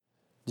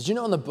Did you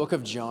know in the book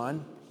of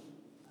John,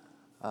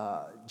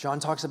 John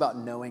talks about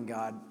knowing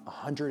God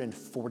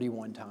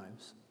 141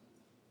 times?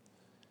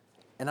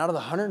 And out of the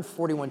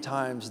 141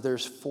 times,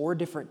 there's 4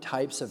 different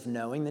types of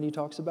knowing that he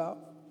talks about.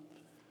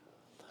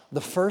 The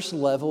first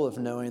level of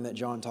knowing that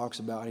John talks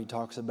about, he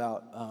talks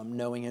about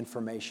knowing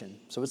information.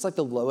 So it's like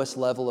the lowest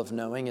level of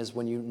knowing is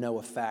when you know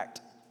a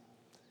fact.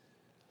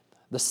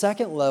 The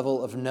second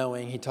level of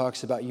knowing, he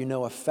talks about you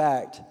know a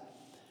fact,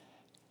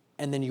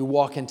 and then you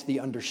walk into the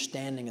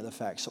understanding of the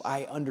fact. So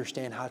I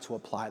understand how to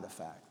apply the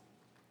fact.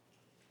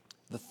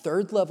 The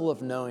third level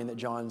of knowing that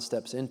John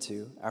steps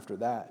into after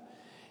that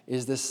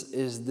is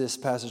this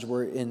passage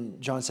where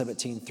in John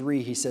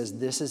 17:3, he says,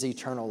 this is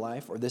eternal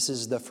life, or this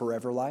is the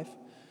forever life,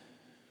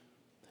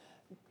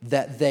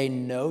 that they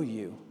know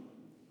you,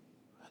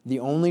 the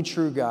only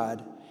true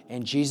God,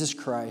 and Jesus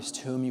Christ,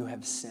 whom you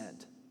have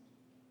sent.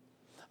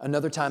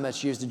 Another time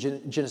that's used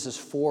in Genesis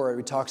 4,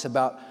 it talks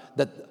about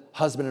that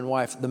husband and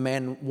wife, the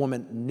man and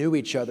woman, knew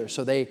each other,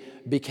 so they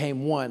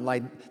became one.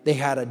 Like they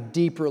had a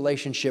deep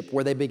relationship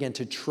where they began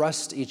to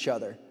trust each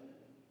other.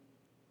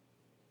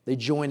 They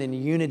joined in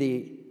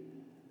unity.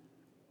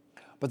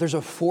 But there's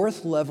a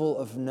fourth level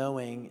of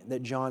knowing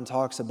that John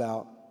talks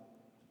about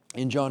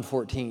in John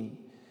 14.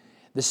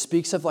 This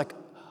speaks of like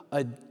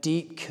a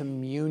deep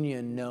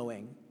communion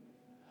knowing.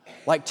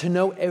 Like to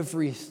know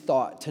every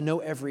thought, to know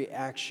every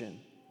action.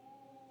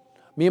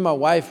 Me and my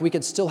wife, we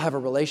could still have a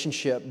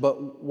relationship,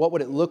 but what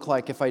would it look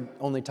like if I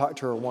only talked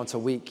to her once a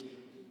week?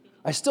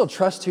 I still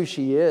trust who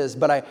she is,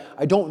 but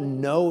I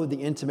don't know the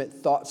intimate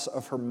thoughts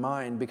of her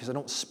mind because I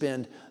don't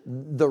spend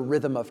the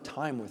rhythm of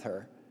time with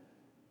her.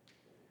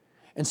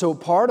 And so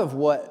part of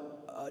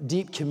what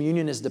deep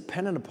communion is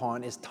dependent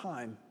upon is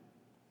time.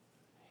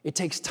 It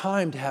takes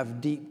time to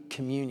have deep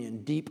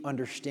communion, deep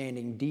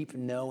understanding, deep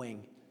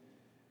knowing.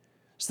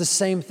 It's the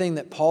same thing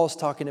that Paul's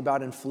talking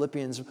about in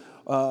Philippians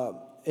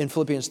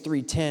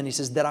 3:10. He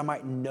says, that I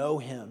might know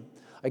him.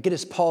 Like it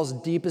is Paul's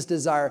deepest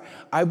desire.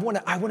 I want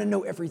to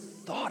know every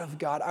thought of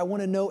God. I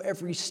want to know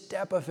every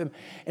step of him.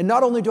 And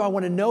not only do I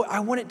want to know, I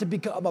want it to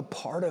become a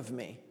part of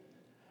me.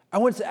 I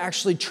want it to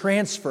actually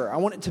transfer. I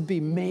want it to be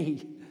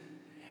me.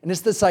 And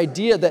it's this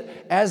idea that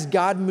as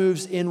God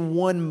moves in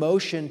one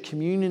motion,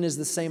 communion is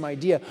the same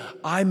idea.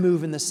 I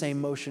move in the same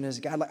motion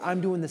as God. Like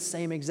I'm doing the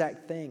same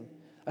exact thing.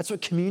 That's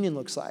what communion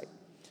looks like.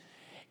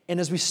 And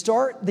as we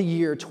start the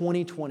year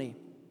 2020,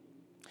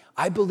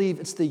 I believe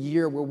it's the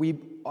year where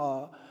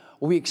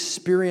we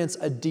experience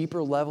a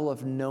deeper level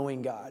of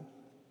knowing God.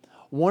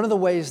 One of the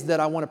ways that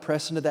I want to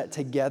press into that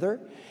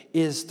together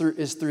is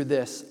through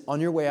this.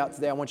 On your way out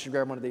today, I want you to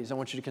grab one of these. I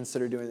want you to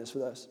consider doing this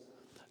with us.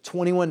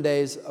 21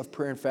 days of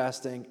prayer and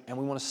fasting, and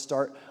we want to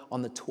start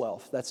on the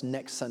 12th. That's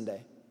next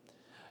Sunday.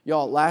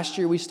 Y'all, last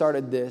year we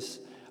started this.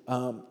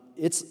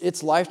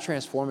 It's life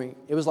transforming.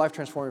 It was life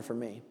transforming for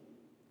me.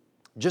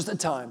 Just a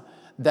time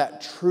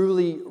that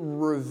truly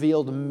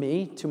revealed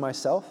me to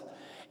myself,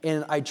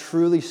 and I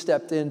truly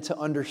stepped in to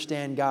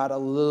understand God a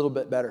little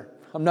bit better.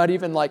 I'm not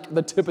even like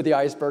the tip of the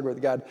iceberg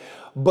with God,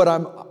 but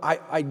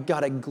I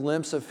got a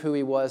glimpse of who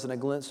He was and a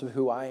glimpse of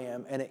who I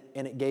am, and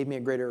it gave me a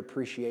greater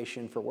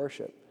appreciation for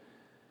worship.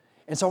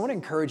 And so I want to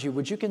encourage you,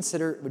 would you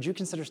consider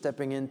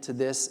stepping into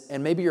this?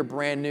 And maybe you're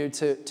brand new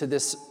to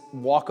this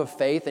walk of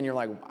faith and you're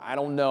like, I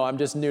don't know, I'm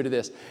just new to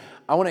this.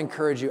 I want to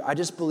encourage you. I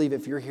just believe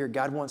if you're here,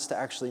 God wants to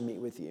actually meet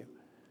with you.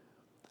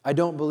 I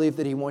don't believe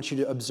that He wants you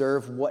to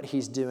observe what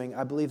He's doing.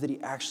 I believe that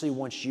He actually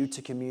wants you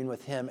to commune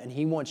with Him, and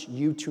He wants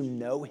you to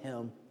know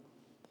Him.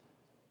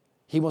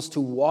 He wants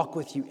to walk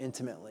with you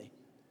intimately.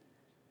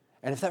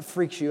 And if that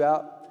freaks you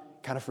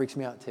out, kind of freaks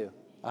me out too.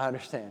 I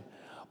understand.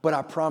 But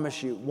I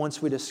promise you, once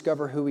we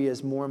discover who He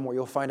is more and more,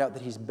 you'll find out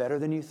that He's better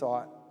than you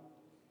thought.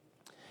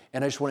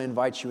 And I just want to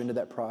invite you into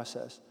that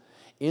process.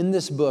 In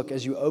this book,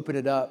 as you open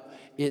it up,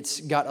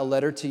 it's got a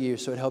letter to you,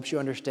 so it helps you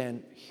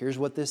understand, here's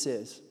what this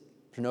is.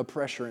 There's no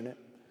pressure in it.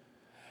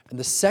 And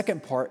the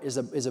second part is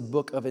a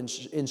book of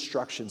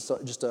instructions, so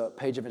just a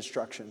page of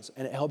instructions.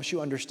 And it helps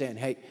you understand,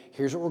 hey,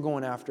 here's what we're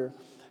going after,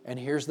 and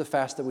here's the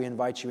fast that we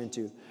invite you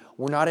into.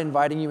 We're not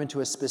inviting you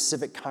into a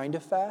specific kind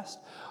of fast,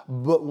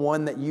 but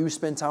one that you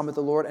spend time with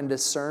the Lord and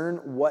discern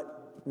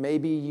what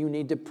maybe you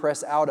need to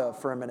press out of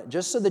for a minute,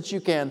 just so that you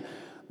can,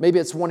 maybe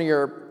it's for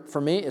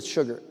me, it's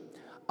sugar.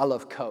 I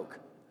love Coke.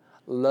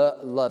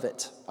 Love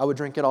it. I would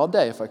drink it all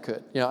day if I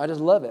could. I just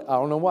love it. I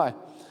don't know why.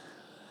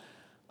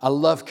 I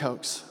love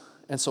Cokes.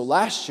 And so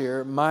last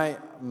year, my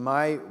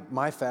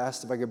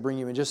fast, if I could bring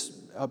you and just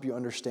help you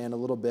understand a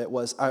little bit,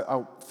 was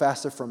I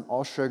fasted from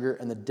all sugar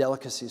and the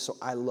delicacies. So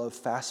I love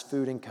fast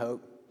food and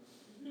Coke.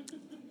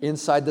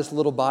 Inside this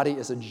little body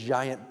is a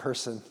giant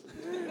person.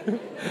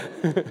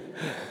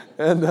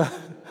 And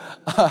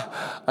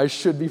I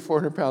should be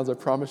 400 pounds, I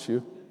promise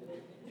you.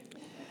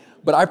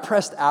 But I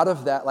pressed out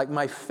of that like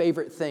my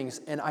favorite things,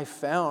 and I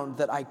found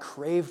that I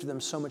craved them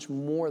so much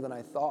more than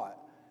I thought.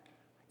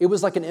 It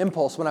was like an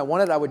impulse. When I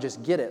wanted it, I would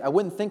just get it. I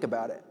wouldn't think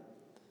about it.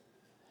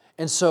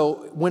 And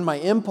so when my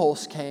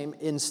impulse came,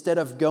 instead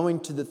of going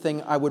to the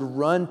thing, I would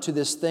run to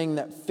this thing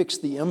that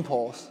fixed the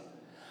impulse.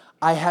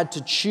 I had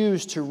to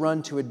choose to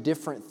run to a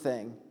different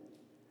thing.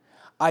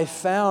 I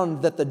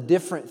found that the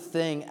different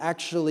thing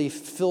actually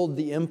filled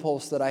the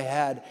impulse that I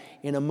had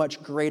in a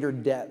much greater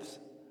depth.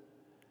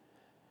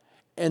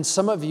 And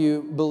some of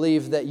you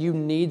believe that you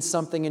need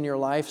something in your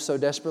life so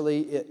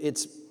desperately,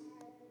 it's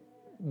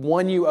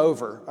won you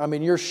over. I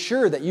mean, you're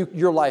sure that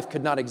your life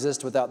could not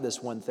exist without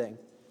this one thing.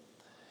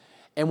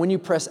 And when you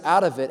press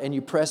out of it and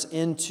you press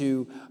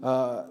into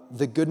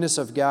the goodness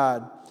of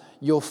God,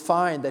 you'll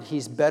find that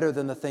He's better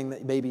than the thing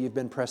that maybe you've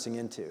been pressing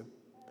into.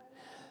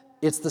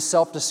 It's the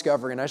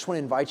self-discovery, and I just want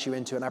to invite you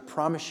into it. And I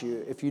promise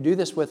you, if you do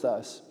this with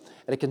us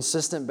at a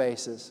consistent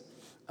basis,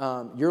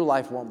 your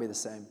life won't be the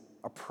same.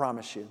 I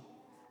promise you.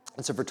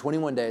 And so for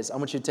 21 days, I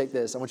want you to take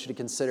this. I want you to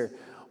consider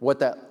what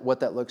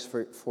that looks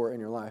for in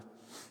your life.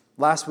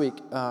 Last week,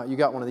 you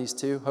got one of these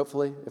too,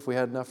 hopefully, if we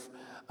had enough.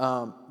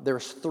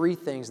 There's 3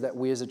 things that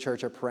we as a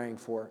church are praying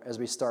for as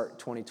we start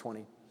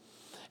 2020.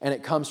 And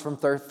it comes from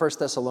 1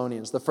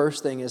 Thessalonians. The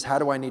first thing is, how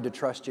do I need to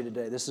trust you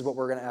today? This is what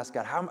we're going to ask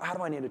God. How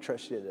do I need to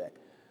trust you today?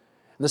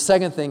 And the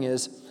second thing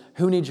is,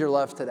 who needs your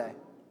love today?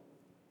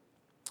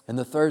 And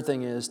the third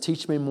thing is,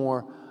 teach me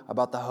more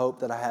about the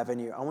hope that I have in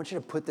you. I want you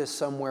to put this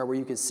somewhere where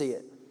you can see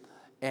it.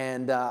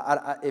 And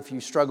if you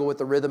struggle with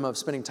the rhythm of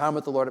spending time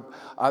with the Lord,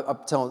 I'm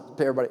telling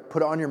everybody,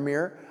 put it on your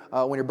mirror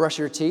when you're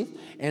brushing your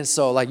teeth. And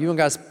so, like, you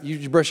guys,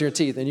 you're brushing your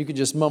teeth, and you can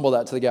just mumble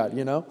that to the God,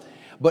 you know?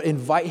 But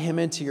invite Him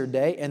into your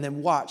day, and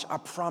then watch. I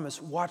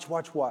promise, watch.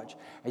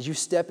 As you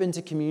step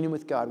into communion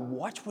with God,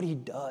 watch what He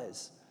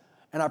does.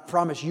 And I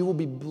promise you will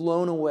be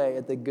blown away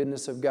at the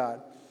goodness of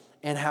God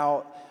and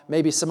how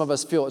maybe some of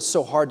us feel it's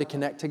so hard to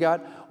connect to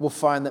God. We'll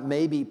find that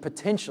maybe,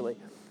 potentially,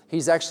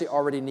 He's actually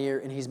already near,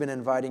 and He's been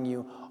inviting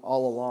you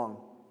all along.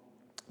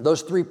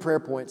 Those 3 prayer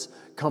points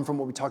come from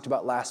what we talked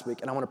about last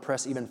week, and I want to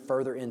press even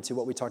further into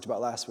what we talked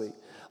about last week.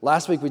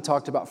 Last week, we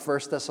talked about 1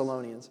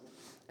 Thessalonians,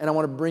 and I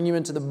want to bring you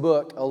into the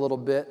book a little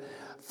bit.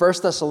 1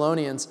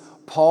 Thessalonians,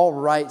 Paul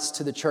writes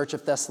to the church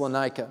of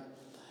Thessalonica.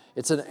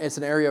 It's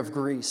an area of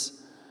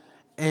Greece.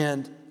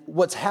 And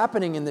what's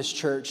happening in this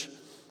church,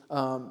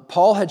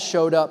 Paul had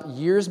showed up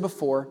years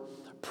before,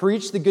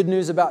 preached the good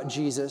news about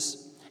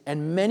Jesus,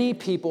 and many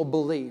people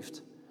believed.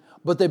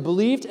 But they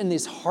believed in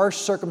these harsh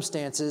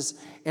circumstances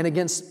and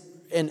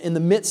in the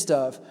midst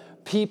of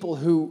people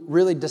who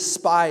really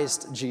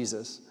despised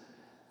Jesus.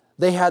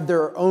 They had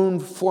their own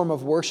form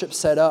of worship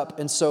set up.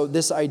 And so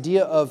this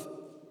idea of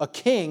a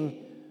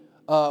king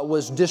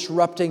was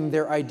disrupting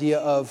their idea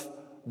of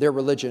their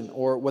religion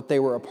or what they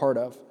were a part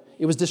of.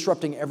 It was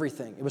disrupting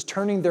everything. It was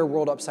turning their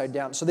world upside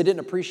down. So they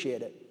didn't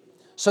appreciate it.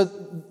 So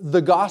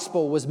the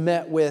gospel was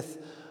met with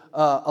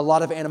a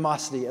lot of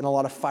animosity and a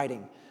lot of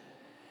fighting.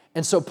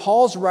 And so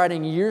Paul's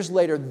writing years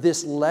later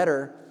this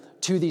letter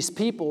to these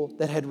people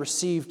that had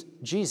received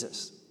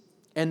Jesus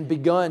and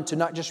begun to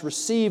not just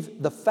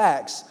receive the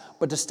facts,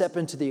 but to step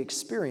into the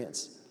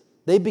experience.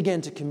 They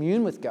began to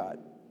commune with God.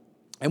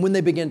 And when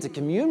they began to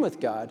commune with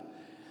God,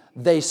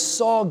 they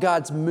saw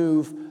God's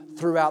move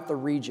throughout the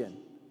region.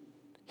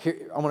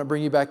 Here, I want to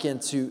bring you back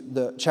into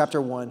the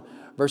chapter 1,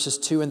 verses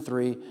 2 and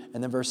 3,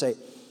 and then verse 8.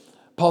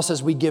 Paul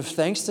says, we give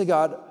thanks to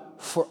God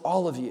for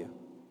all of you,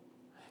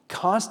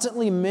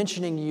 constantly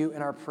mentioning you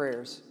in our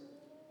prayers,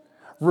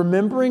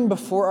 remembering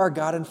before our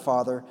God and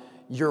Father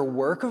your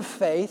work of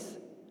faith.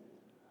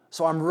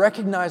 So I'm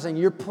recognizing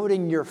you're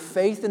putting your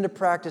faith into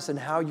practice in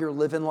how you're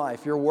living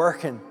life. You're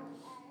working.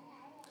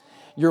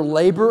 Your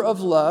labor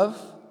of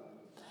love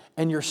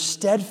and your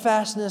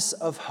steadfastness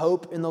of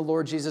hope in the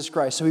Lord Jesus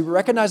Christ. So he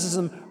recognizes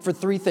them for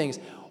 3 things.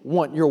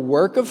 1, your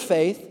work of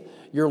faith,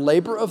 your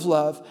labor of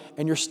love,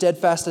 and your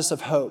steadfastness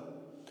of hope.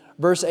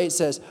 Verse 8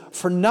 says,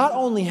 for not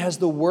only has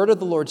the word of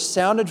the Lord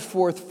sounded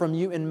forth from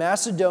you in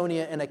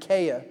Macedonia and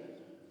Achaia,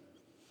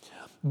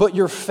 but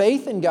your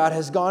faith in God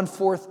has gone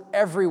forth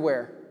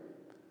everywhere.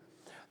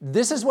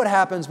 This is what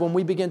happens when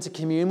we begin to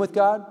commune with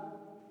God.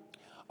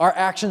 Our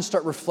actions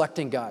start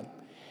reflecting God.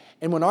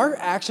 And when our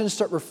actions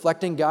start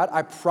reflecting God,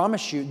 I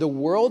promise you, the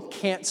world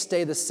can't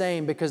stay the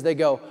same because they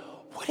go,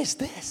 what is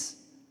this?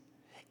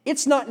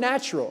 It's not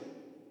natural.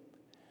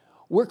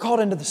 We're called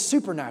into the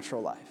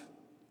supernatural life.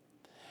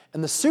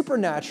 And the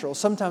supernatural,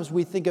 sometimes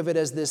we think of it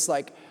as this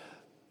like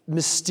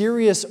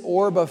mysterious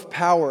orb of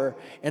power.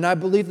 And I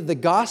believe that the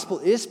gospel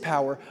is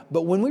power.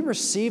 But when we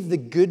receive the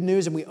good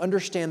news and we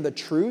understand the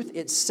truth,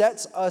 it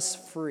sets us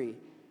free.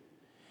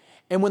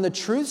 And when the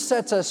truth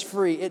sets us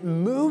free, it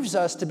moves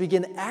us to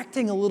begin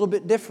acting a little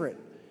bit different.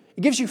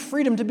 It gives you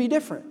freedom to be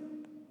different.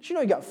 Did you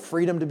know you got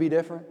freedom to be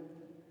different?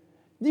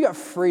 You got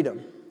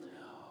freedom.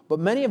 But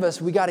many of us,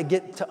 we got to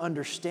get to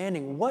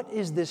understanding what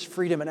is this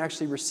freedom and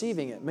actually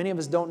receiving it. Many of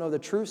us don't know the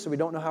truth, so we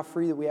don't know how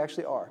free that we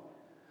actually are.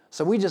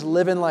 So we just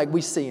living like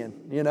we seeing,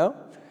 you know?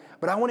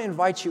 But I want to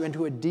invite you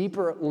into a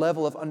deeper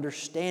level of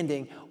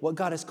understanding what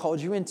God has called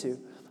you into.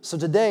 So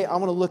today, I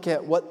want to look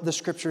at what the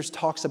Scriptures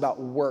talks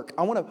about work.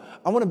 I want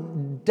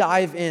to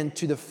dive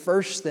into the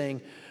first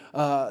thing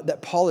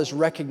that Paul is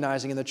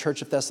recognizing in the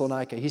church of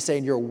Thessalonica. He's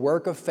saying, your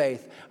work of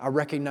faith, I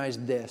recognize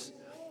this.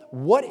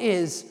 What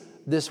is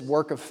this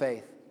work of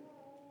faith?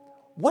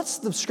 What's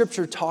the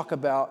scripture talk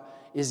about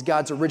is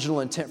God's original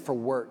intent for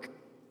work?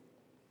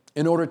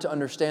 In order to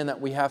understand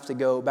that, we have to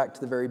go back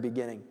to the very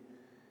beginning.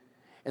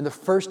 In the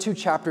first 2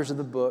 chapters of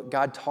the book,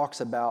 God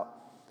talks about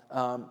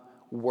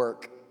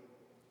work.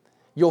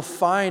 You'll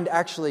find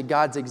actually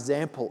God's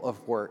example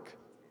of work.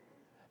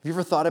 Have you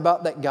ever thought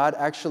about that God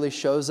actually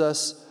shows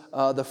us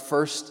the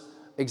first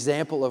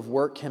example of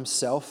work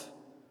himself?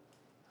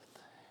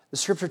 The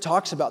scripture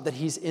talks about that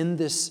he's in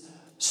this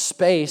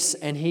space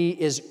and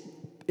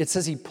it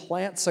says he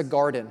plants a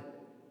garden.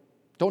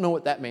 Don't know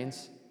what that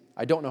means.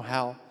 I don't know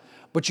how.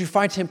 But you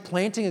find him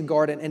planting a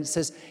garden and it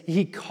says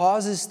he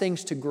causes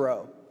things to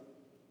grow.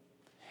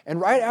 And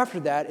right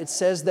after that, it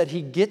says that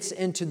he gets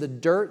into the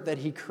dirt that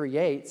he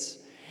creates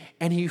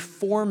and he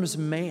forms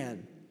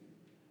man.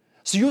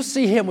 So you'll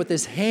see him with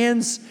his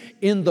hands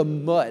in the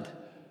mud,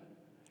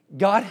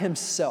 God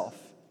himself.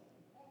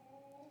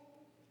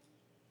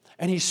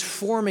 And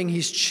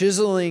he's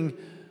chiseling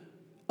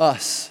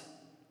us,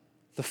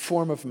 the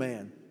form of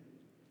man.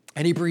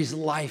 And he breathes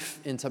life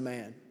into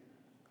man.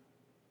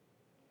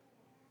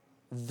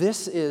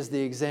 This is the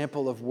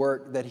example of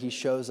work that he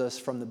shows us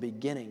from the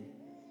beginning.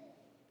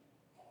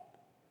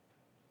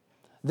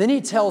 Then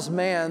he tells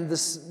man,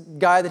 this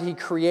guy that he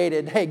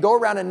created, hey, go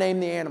around and name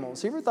the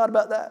animals. You ever thought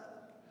about that?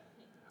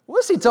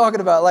 What's he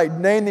talking about? Like,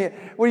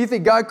 what do you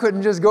think? God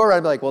couldn't just go around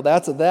and be like, well,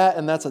 that's a that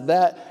and that's a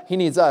that. He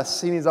needs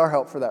us. He needs our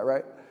help for that,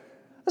 right?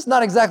 That's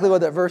not exactly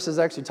what that verse is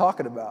actually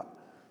talking about.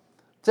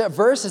 That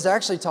verse is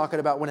actually talking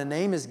about when a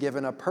name is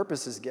given, a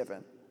purpose is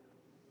given.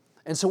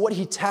 And so what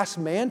he tasked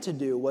man to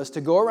do was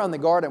to go around the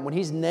garden. When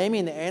he's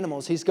naming the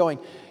animals, he's going,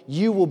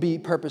 you will be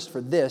purposed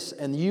for this,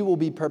 and you will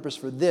be purposed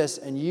for this,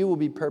 and you will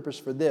be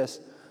purposed for this.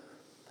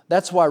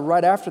 That's why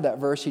right after that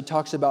verse, he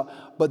talks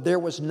about, but there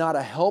was not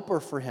a helper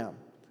for him.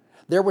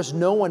 There was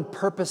no one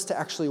purposed to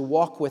actually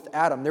walk with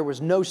Adam. There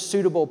was no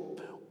suitable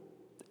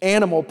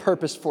animal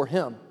purpose for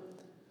him.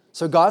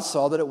 So God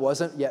saw that it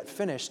wasn't yet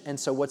finished. And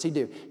so what's he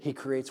do? He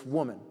creates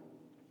woman.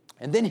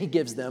 And then he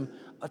gives them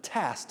a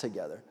task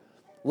together.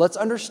 Let's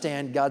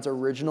understand God's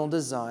original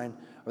design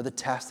or the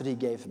task that he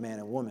gave man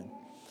and woman.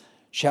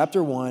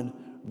 Chapter 1,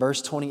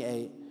 verse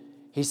 28,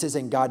 he says,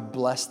 and God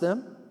blessed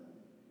them.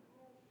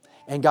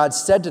 And God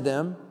said to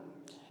them,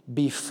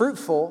 be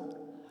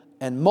fruitful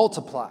and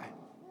multiply.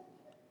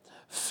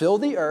 Fill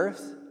the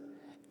earth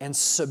and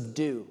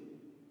subdue.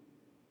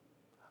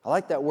 I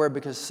like that word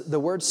because the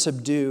word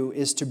subdue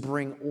is to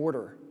bring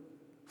order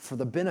for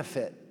the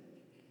benefit.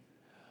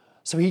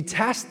 So he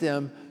tasked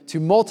them to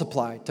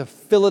multiply, to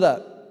fill it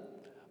up,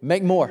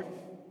 make more.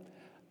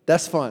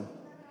 That's fun.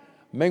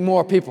 Make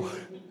more people.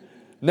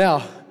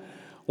 Now,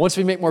 once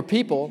we make more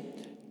people,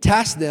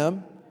 task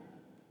them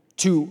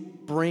to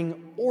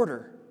bring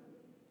order.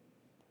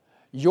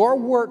 Your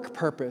work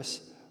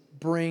purpose,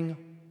 bring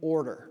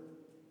order.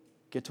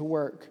 Get to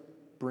work,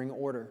 bring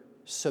order.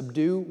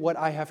 Subdue what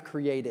I have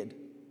created.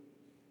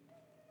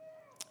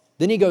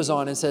 Then he goes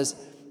on and says,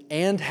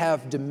 and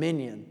have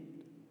dominion.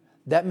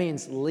 That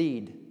means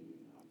lead,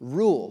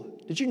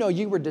 rule. Did you know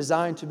you were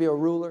designed to be a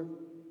ruler?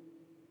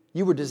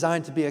 You were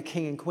designed to be a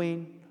king and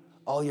queen?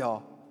 All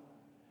y'all.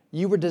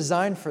 You were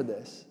designed for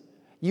this.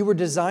 You were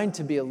designed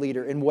to be a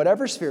leader in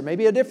whatever sphere,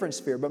 maybe a different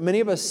sphere, but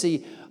many of us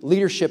see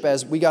leadership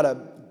as we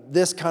got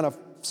this kind of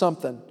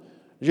something.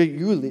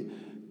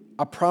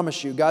 I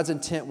promise you, God's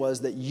intent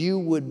was that you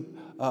would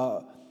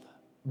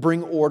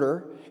bring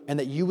order and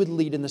that you would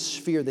lead in the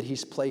sphere that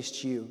he's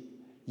placed you.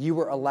 You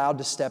were allowed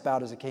to step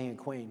out as a king and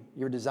queen.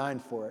 You're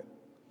designed for it.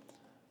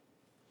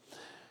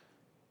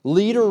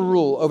 Lead or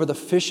rule over the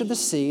fish of the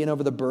sea and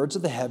over the birds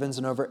of the heavens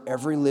and over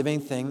every living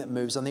thing that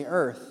moves on the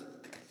earth.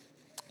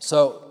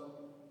 So,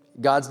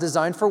 God's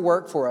design for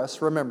work for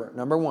us, remember,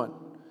 number one,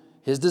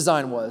 his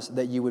design was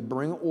that you would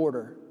bring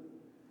order,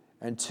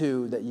 and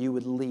two, that you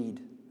would lead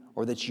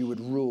or that you would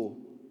rule.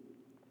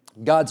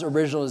 God's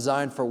original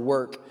design for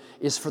work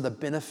is for the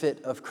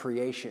benefit of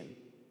creation.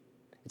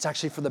 It's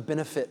actually for the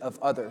benefit of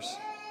others.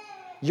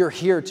 You're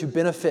here to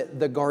benefit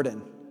the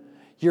garden.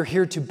 You're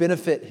here to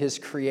benefit his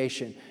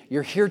creation.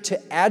 You're here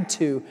to add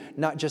to,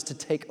 not just to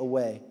take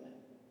away.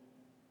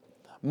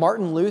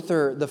 Martin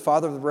Luther, the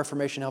father of the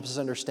Reformation, helps us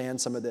understand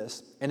some of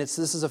this. And this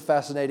is a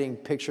fascinating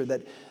picture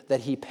that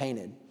he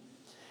painted.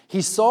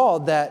 He saw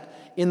that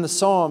in the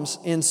Psalms,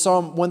 in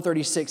Psalm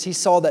 136, he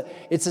saw that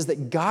it says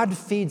that God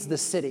feeds the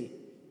city.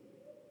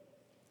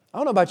 I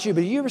don't know about you,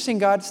 but have you ever seen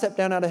God step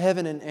down out of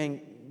heaven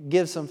and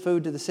give some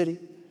food to the city?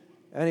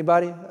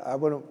 Anybody?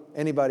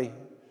 Anybody?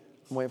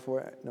 I'm waiting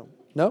for it.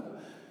 No?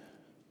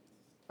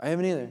 I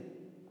haven't either.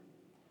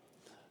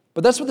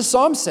 But that's what the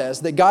Psalm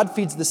says, that God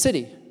feeds the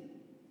city.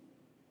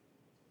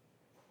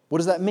 What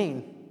does that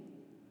mean?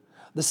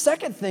 The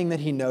second thing that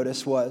he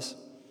noticed was,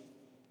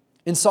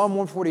 in Psalm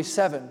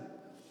 147,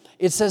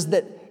 it says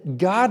that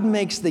God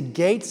makes the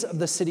gates of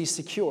the city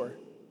secure.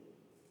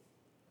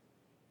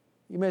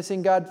 You may have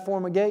seen God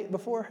form a gate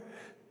before.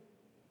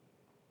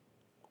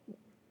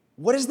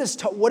 What does this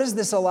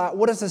allow?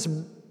 What does this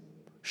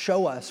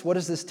show us? What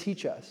does this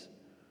teach us?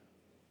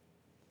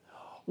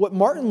 What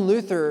Martin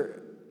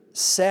Luther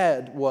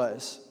said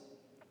was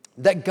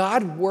that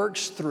God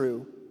works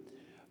through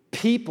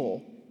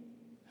people.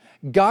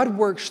 God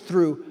works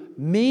through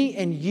me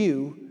and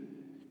you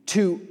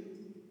to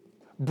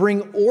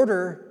bring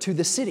order to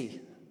the city.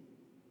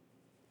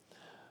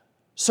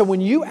 So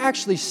when you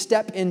actually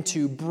step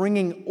into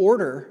bringing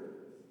order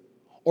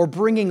or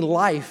bringing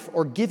life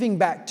or giving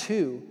back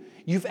to,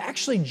 you've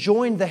actually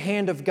joined the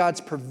hand of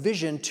God's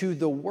provision to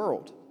the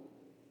world.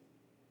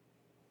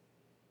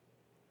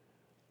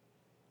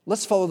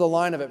 Let's follow the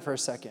line of it for a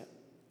second.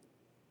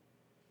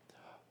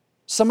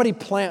 Somebody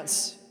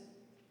plants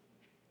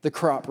the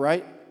crop,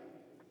 right?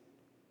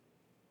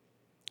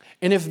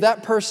 And if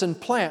that person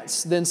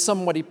plants, then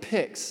somebody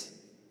picks.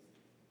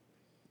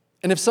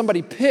 And if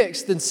somebody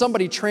picks, then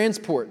somebody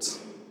transports.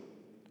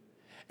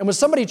 And when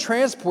somebody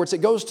transports, it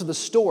goes to the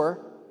store,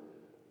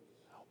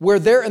 where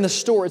there in the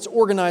store, it's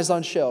organized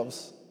on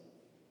shelves.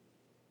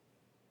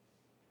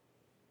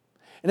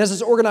 And as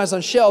it's organized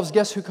on shelves,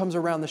 guess who comes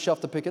around the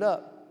shelf to pick it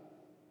up?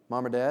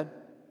 Mom or dad?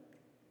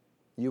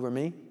 You or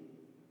me?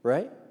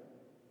 Right?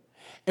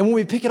 And when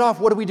we pick it off,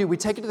 what do? We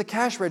take it to the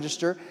cash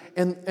register,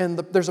 and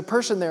there's a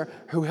person there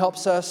who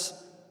helps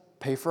us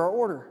pay for our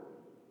order.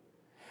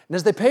 And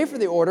as they pay for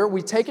the order,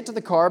 we take it to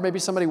the car, maybe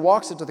somebody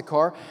walks it to the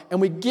car, and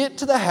we get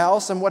to the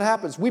house, and what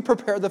happens? We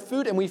prepare the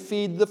food, and we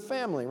feed the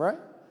family, right?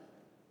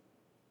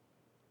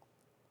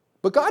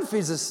 But God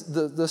feeds us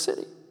the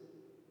city.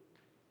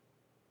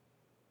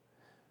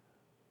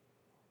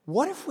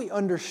 What if we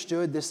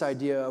understood this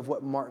idea of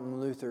what Martin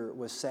Luther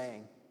was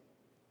saying?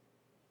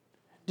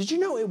 Did you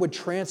know it would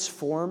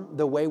transform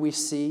the way we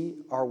see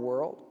our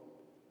world?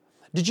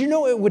 Did you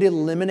know it would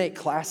eliminate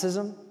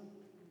classism?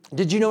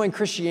 Did you know in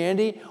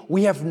Christianity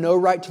we have no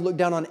right to look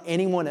down on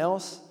anyone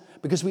else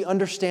because we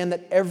understand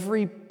that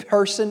every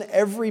person,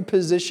 every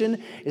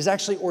position is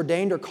actually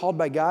ordained or called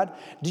by God?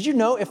 Did you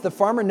know if the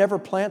farmer never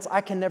plants,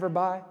 I can never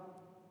buy?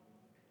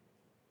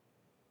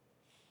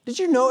 Did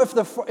you know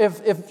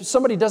if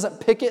somebody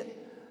doesn't pick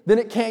it, then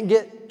it can't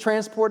get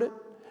transported?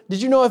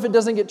 Did you know if it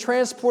doesn't get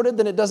transported,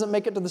 then it doesn't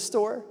make it to the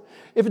store?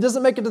 If it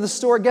doesn't make it to the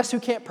store, guess who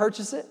can't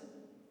purchase it?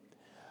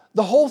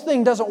 The whole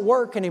thing doesn't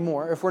work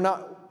anymore if we're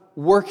not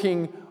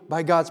working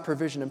by God's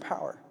provision and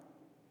power.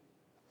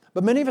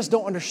 But many of us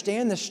don't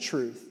understand this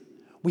truth.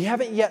 We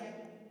haven't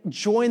yet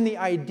joined the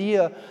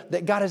idea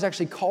that God has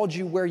actually called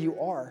you where you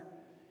are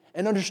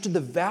and understood the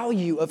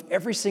value of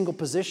every single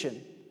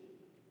position.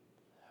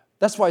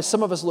 That's why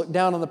some of us look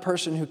down on the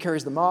person who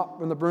carries the mop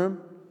and the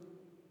broom.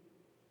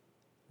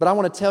 But I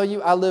want to tell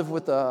you, I lived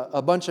with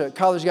a bunch of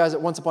college guys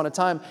at once upon a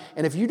time,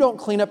 and if you don't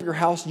clean up your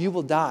house, you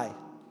will die.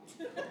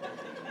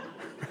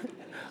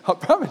 I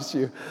promise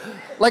you.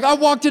 Like, I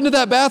walked into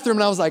that bathroom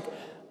and I was like,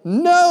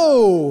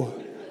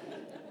 no,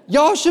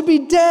 y'all should be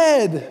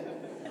dead.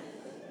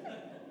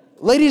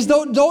 Ladies,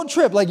 don't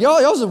trip. Like,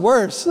 y'all's are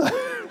worse.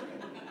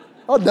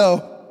 Oh,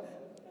 no.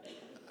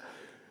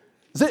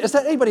 Is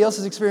that anybody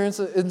else's experience?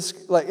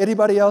 Like,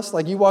 anybody else?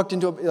 Like, you walked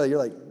into you're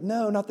like,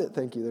 no, not that,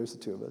 thank you. There's the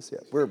two of us.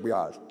 Yeah, we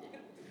are.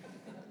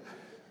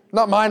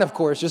 Not mine, of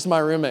course, just my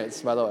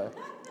roommates, by the way.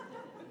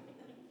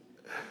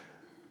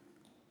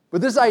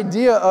 But this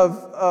idea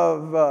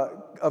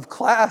of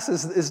class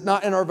is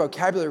not in our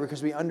vocabulary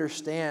because we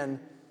understand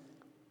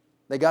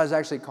that God has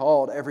actually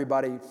called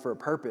everybody for a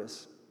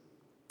purpose.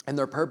 And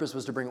their purpose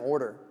was to bring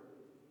order.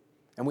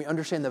 And we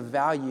understand the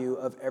value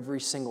of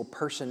every single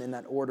person in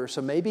that order.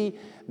 So maybe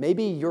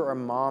you're a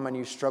mom and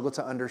you struggle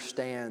to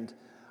understand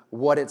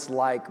what it's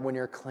like when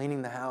you're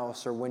cleaning the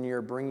house or when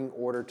you're bringing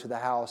order to the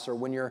house or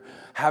when you're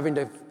having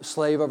to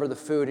slave over the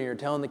food and you're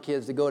telling the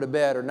kids to go to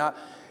bed or not.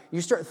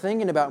 You start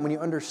thinking about when you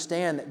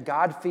understand that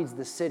God feeds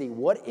the city.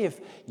 What if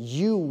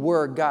you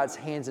were God's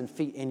hands and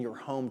feet in your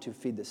home to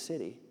feed the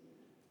city?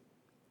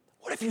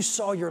 What if you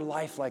saw your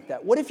life like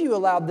that? What if you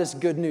allowed this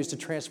good news to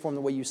transform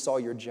the way you saw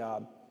your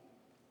job?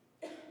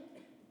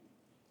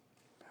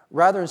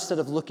 Rather, instead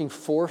of looking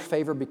for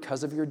favor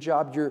because of your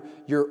job,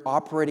 you're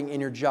operating in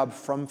your job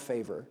from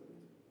favor.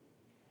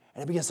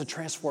 And it begins to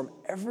transform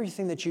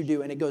everything that you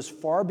do. And it goes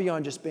far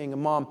beyond just being a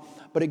mom,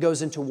 but it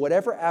goes into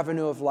whatever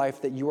avenue of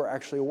life that you are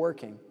actually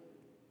working.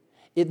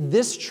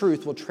 This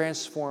truth will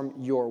transform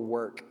your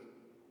work,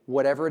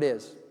 whatever it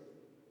is.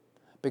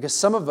 Because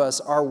some of us,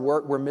 our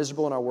work, we're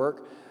miserable in our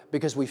work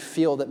because we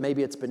feel that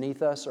maybe it's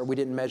beneath us or we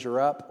didn't measure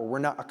up or we're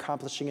not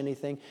accomplishing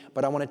anything.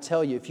 But I want to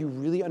tell you, if you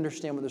really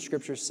understand what the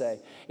scriptures say,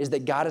 is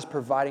that God is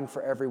providing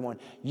for everyone.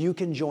 You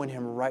can join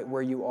him right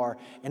where you are.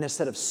 And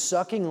instead of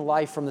sucking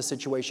life from the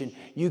situation,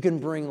 you can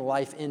bring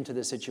life into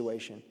the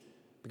situation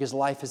because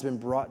life has been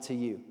brought to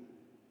you.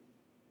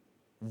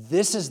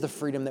 This is the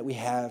freedom that we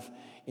have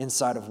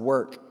inside of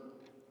work.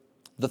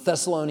 The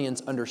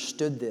Thessalonians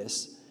understood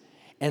this.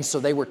 And so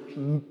they were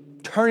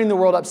turning the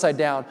world upside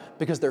down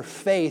because their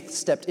faith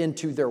stepped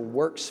into their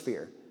work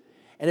sphere.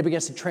 And it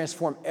begins to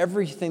transform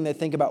everything they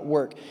think about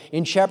work.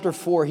 In chapter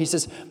 4, he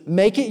says,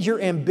 make it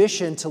your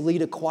ambition to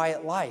lead a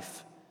quiet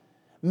life.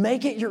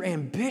 Make it your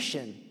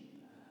ambition.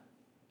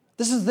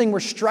 This is the thing we're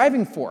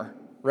striving for,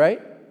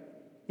 right?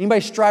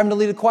 Anybody striving to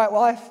lead a quiet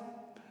life?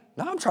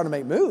 No, I'm trying to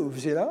make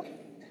moves, you know?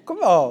 Come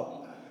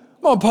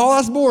on, Paul,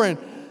 that's boring.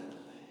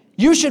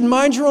 You should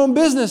mind your own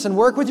business and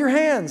work with your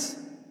hands.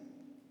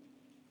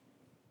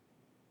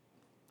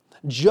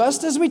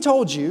 Just as we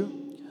told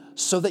you,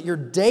 so that your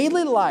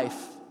daily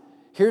life,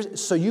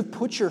 so you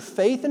put your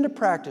faith into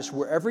practice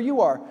wherever you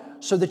are,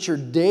 so that your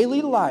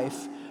daily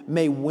life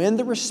may win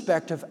the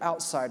respect of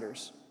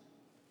outsiders.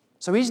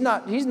 So he's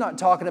not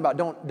talking about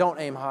don't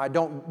aim high,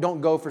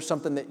 don't go for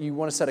something that you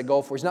want to set a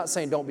goal for. He's not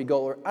saying don't be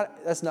goal.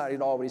 That's not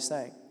at all what he's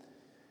saying.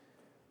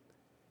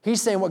 He's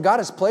saying what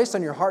God has placed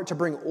on your heart to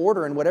bring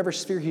order in whatever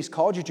sphere He's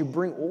called you to,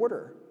 bring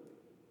order.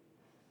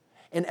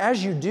 And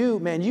as you do,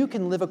 man, you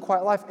can live a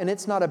quiet life, and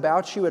it's not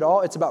about you at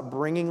all. It's about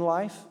bringing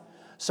life.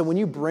 So when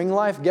you bring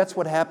life, guess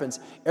what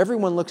happens?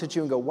 Everyone looks at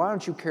you and go, why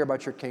don't you care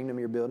about your kingdom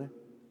you're building?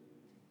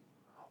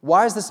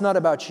 Why is this not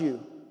about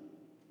you?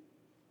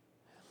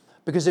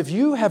 Because if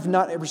you have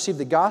not received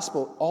the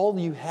gospel, all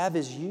you have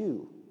is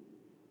you.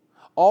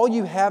 All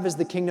you have is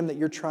the kingdom that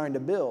you're trying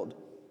to build.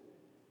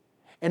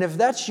 And if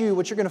that's you,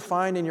 what you're going to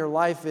find in your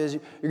life is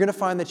you're going to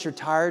find that you're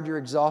tired, you're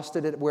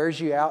exhausted, it wears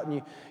you out,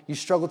 and you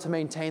struggle to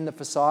maintain the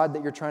facade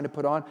that you're trying to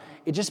put on.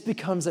 It just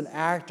becomes an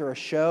act or a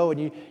show,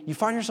 and you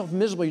find yourself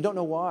miserable. You don't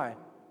know why.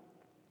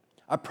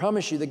 I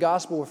promise you, the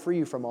gospel will free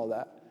you from all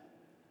that.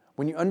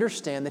 When you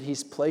understand that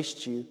He's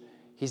placed you,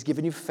 He's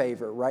given you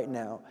favor right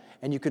now,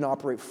 and you can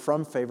operate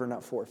from favor,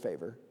 not for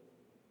favor.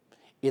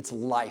 It's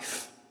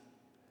life,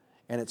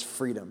 and it's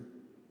freedom.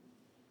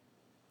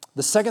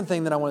 The second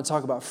thing that I want to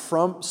talk about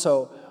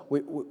so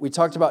we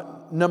talked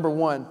about number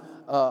one,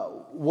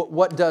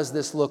 what does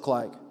this look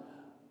like?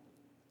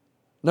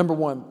 Number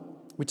one,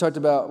 we talked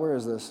about, where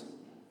is this?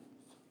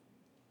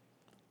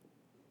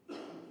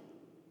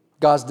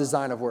 God's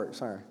design of work.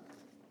 Sorry,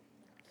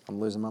 I'm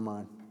losing my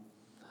mind.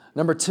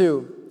 Number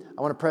two,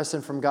 I want to press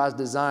in from God's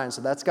design.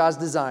 So that's God's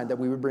design, that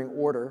we would bring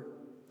order.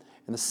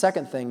 And the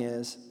second thing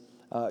is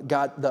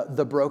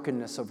the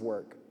brokenness of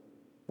work.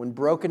 When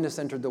brokenness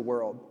entered the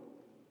world,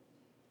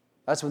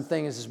 that's when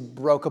things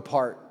broke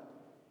apart.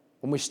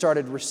 When we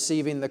started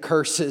receiving the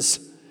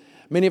curses.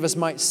 Many of us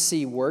might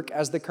see work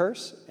as the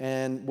curse,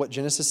 and what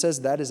Genesis says,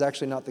 that is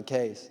actually not the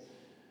case.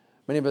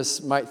 Many of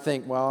us might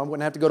think, well, I'm going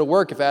to have to go to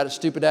work if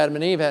stupid Adam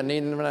and Eve hadn't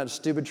eaten a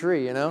stupid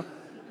tree, you know?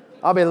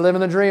 I'll be living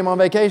the dream on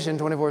vacation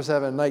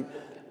 24/7. Like,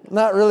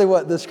 not really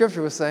what the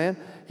scripture was saying.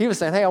 He was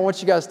saying, hey, I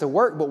want you guys to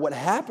work. But what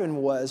happened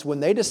was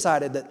when they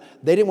decided that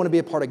they didn't want to be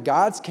a part of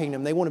God's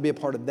kingdom, they want to be a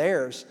part of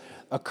theirs,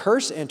 a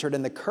curse entered,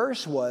 and the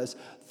curse was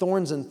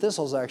thorns and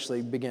thistles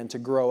actually began to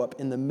grow up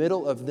in the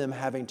middle of them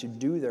having to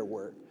do their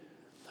work.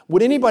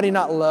 Would anybody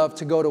not love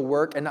to go to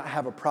work and not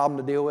have a problem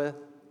to deal with?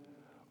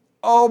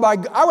 Oh my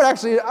God,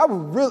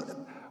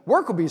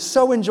 work would be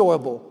so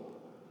enjoyable.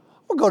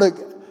 We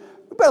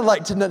better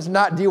like to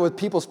not deal with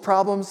people's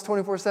problems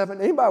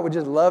 24/7. Anybody would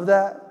just love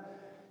that?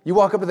 You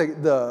walk up to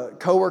the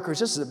coworker,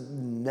 just a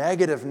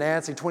negative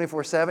Nancy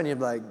 24/7. You'd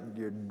be like,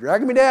 you're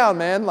dragging me down,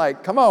 man.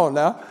 Like, come on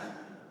now.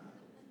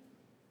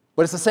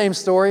 But it's the same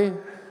story.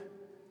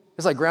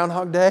 It's like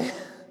Groundhog Day.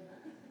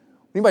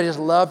 Anybody just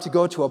love to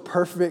go to a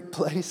perfect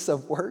place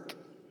of work?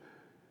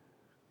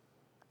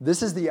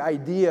 This is the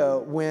idea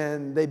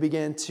when they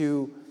began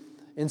to,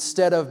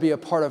 instead of be a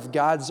part of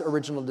God's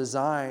original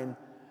design,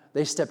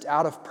 they stepped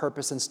out of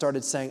purpose and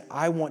started saying,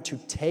 I want to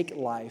take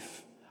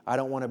life. I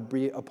don't want to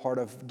be a part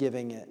of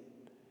giving it.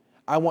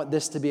 I want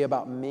this to be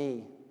about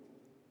me.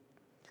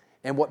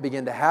 And what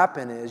began to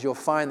happen is you'll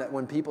find that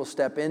when people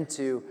step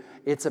into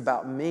it's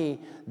about me,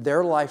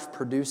 their life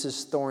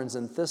produces thorns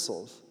and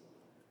thistles.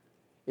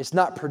 It's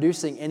not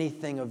producing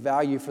anything of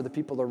value for the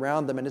people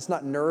around them, and it's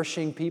not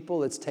nourishing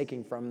people, it's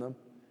taking from them.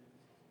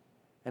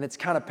 And it's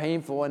kind of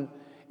painful, and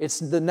it's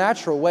the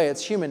natural way,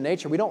 it's human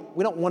nature. We don't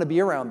want to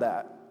be around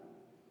that.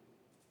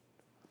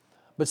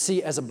 But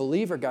see, as a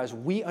believer, guys,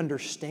 we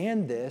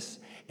understand this,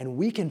 and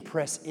we can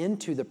press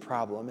into the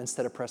problem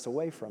instead of press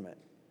away from it.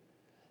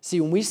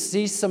 See, when we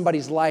see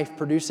somebody's life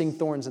producing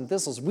thorns and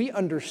thistles, we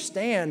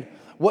understand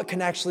what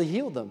can actually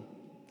heal them.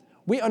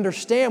 We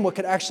understand what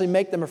could actually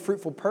make them a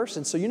fruitful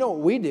person. So you know what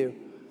we do?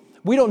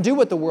 We don't do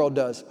what the world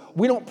does.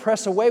 We don't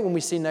press away when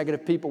we see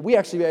negative people. We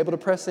actually are able to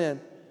press in. And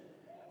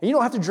you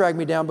don't have to drag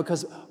me down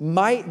because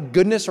my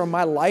goodness or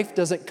my life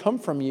doesn't come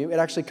from you. It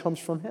actually comes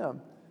from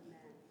Him.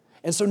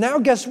 And so now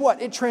guess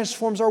what? It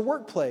transforms our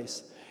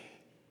workplace.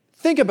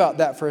 Think about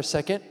that for a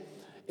second.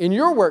 In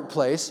your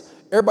workplace,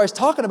 everybody's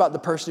talking about the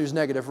person who's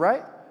negative,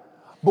 right?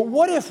 But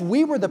what if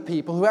we were the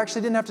people who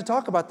actually didn't have to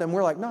talk about them?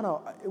 We're like,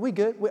 no, we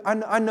good.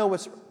 I know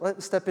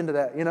let's step into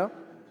that, you know?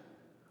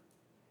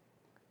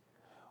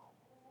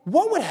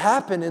 What would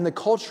happen in the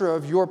culture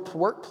of your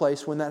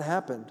workplace when that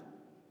happened?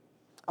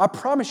 I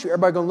promise you,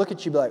 everybody going to look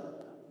at you and be like,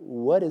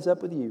 what is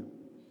up with you?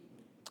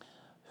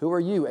 Who are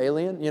you,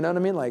 alien? You know what I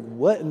mean? Like,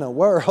 what in the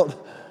world?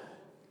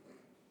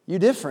 You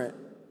different.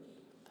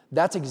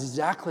 That's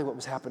exactly what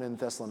was happening in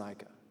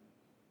Thessalonica.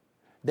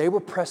 They were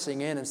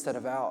pressing in instead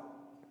of out.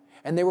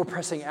 And they were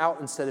pressing out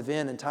instead of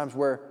in times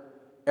where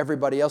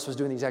everybody else was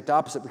doing the exact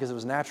opposite because it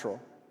was natural.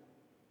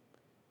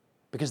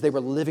 Because they were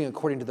living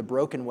according to the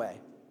broken way.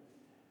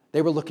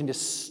 They were looking to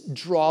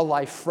draw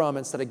life from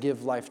instead of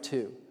give life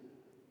to.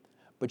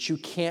 but you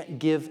can't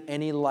give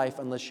any life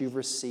unless you've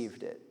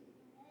received it.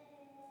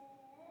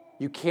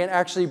 You can't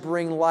actually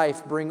bring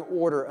life, bring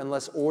order,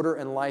 unless order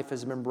and life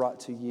has been brought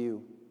to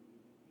you.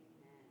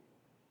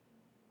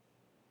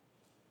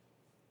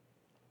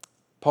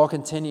 Paul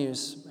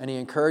continues, and he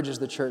encourages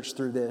the church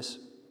through this.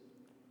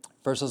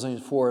 1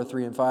 Thessalonians 4,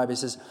 3 and 5, he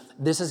says,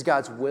 this is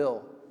God's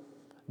will,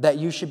 that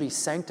you should be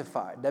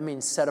sanctified. That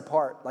means set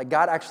apart. Like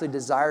God actually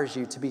desires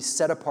you to be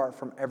set apart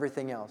from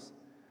everything else.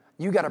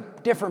 You got a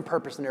different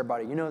purpose than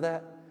everybody. You know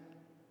that?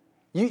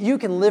 You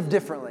can live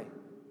differently.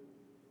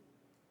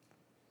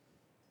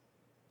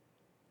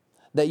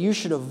 That you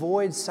should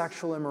avoid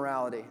sexual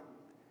immorality.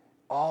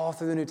 All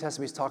through the New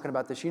Testament, he's talking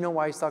about this. You know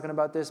why he's talking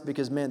about this?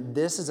 Because, man,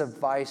 this is a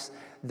vice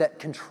that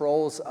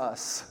controls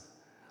us.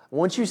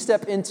 Once you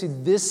step into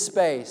this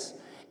space,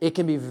 it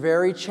can be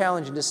very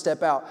challenging to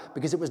step out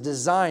because it was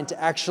designed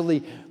to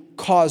actually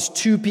cause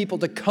two people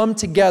to come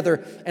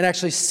together and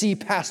actually see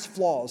past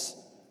flaws.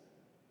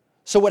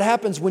 So what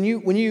happens when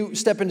you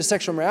step into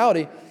sexual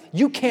immorality,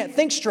 you can't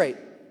think straight.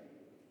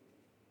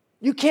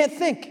 You can't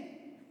think.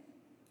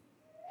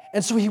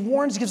 And so he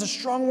warns, gives a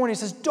strong warning. He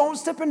says, don't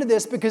step into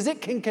this because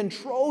it can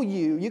control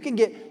you. You can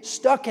get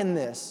stuck in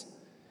this.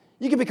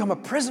 You can become a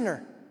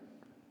prisoner.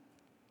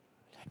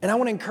 And I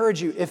want to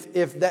encourage you, if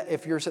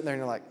you're sitting there and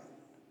you're like,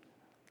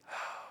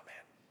 oh,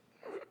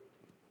 man.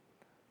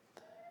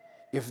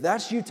 If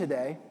that's you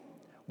today,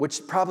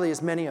 which probably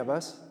is many of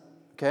us,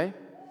 okay?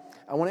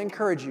 I want to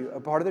encourage you, a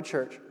part of the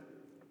church,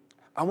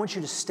 I want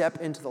you to step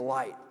into the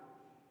light.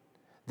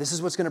 This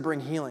is what's going to bring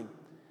healing.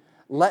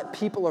 Let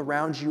people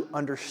around you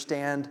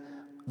understand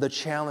the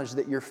challenge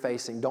that you're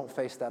facing. Don't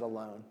face that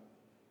alone.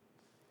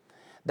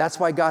 That's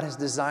why God has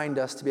designed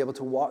us to be able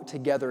to walk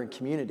together in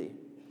community.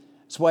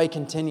 That's why he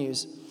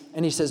continues,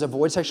 and he says,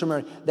 avoid sexual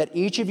immorality, that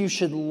each of you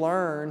should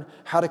learn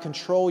how to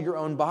control your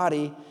own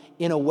body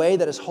in a way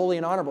that is holy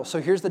and honorable.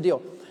 So here's the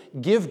deal.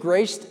 Give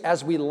grace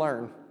as we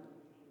learn.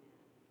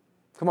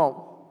 Come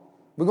on.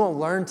 We're going to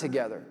learn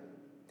together.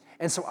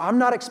 And so I'm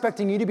not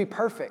expecting you to be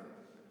perfect.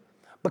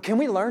 But can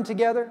we learn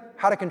together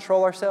how to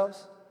control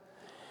ourselves?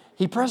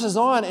 He presses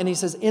on and he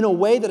says, in a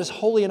way that is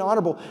holy and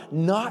honorable,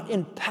 not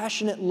in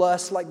passionate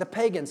lust like the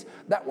pagans.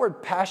 That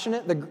word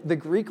passionate, the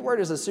Greek word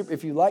is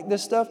if you like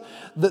this stuff,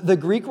 the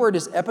Greek word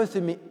is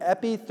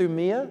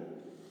epithumia.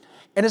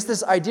 And it's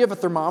this idea of a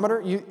thermometer.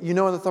 You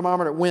know the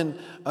thermometer,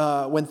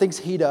 when things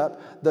heat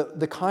up,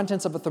 the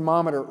contents of a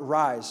thermometer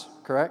rise,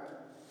 correct?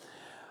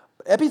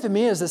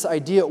 Epithumia is this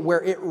idea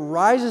where it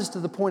rises to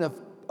the point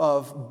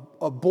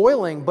of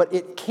boiling, but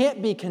it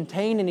can't be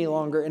contained any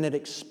longer and it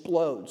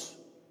explodes.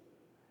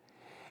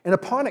 And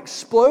upon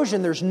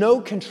explosion, there's no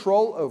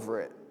control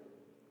over it.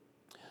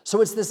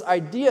 So it's this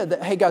idea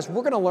that, hey guys,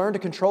 we're going to learn to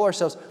control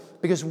ourselves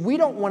because we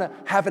don't want to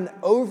have an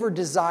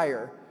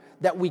over-desire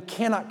that we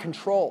cannot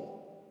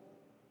control.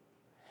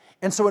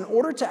 And so in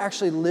order to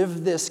actually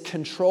live this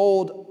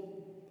controlled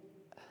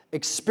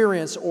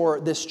experience or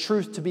this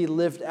truth to be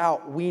lived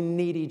out, we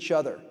need each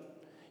other.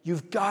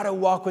 You've got to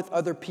walk with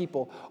other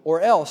people,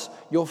 or else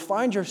you'll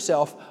find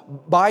yourself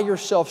by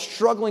yourself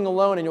struggling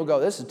alone, and you'll go,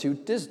 this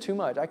is too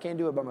much. I can't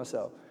do it by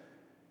myself.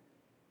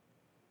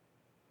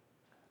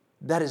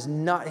 That is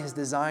not his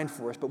design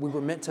for us, but we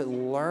were meant to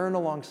learn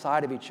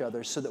alongside of each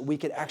other so that we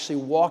could actually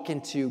walk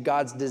into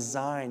God's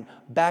design,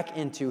 back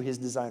into his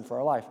design for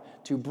our life,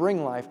 to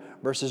bring life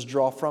versus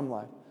draw from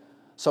life.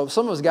 So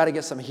some of us got to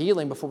get some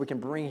healing before we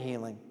can bring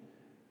healing.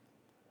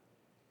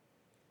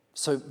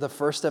 So the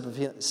first step of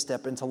healing,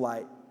 step into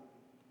light.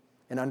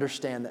 And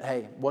understand that,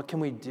 hey, what can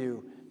we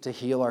do to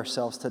heal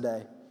ourselves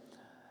today?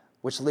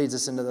 Which leads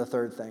us into the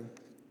third thing,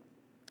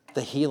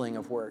 the healing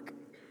of work.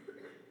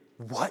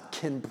 What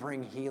can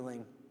bring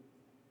healing?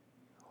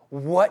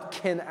 What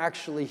can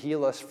actually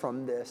heal us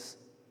from this?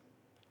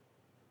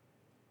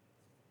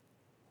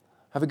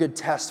 I have a good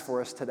test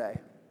for us today.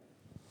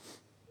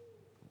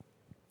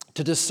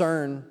 To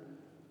discern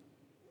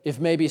if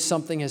maybe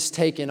something has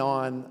taken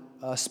on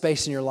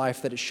space in your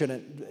life that it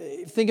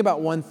shouldn't. Think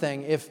about one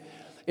thing.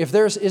 Is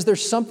there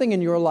something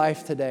in your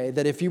life today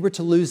that if you were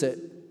to lose it,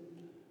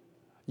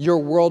 your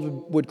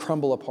world would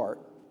crumble apart?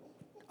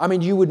 I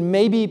mean, you would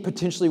maybe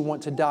potentially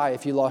want to die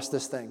if you lost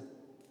this thing.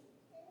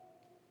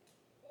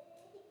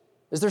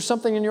 Is there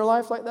something in your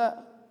life like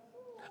that?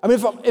 I mean,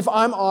 if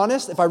I'm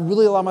honest, if I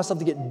really allow myself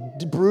to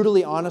get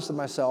brutally honest with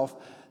myself,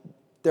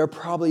 there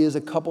probably is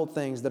a couple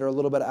things that are a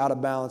little bit out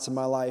of balance in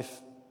my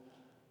life,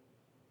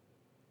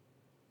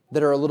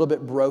 that are a little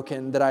bit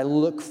broken, that I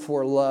look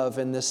for love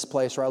in this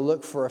place, or I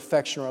look for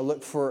affection, or I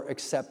look for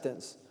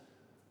acceptance.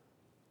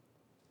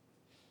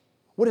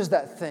 What is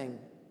that thing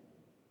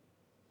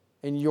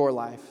in your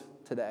life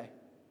today?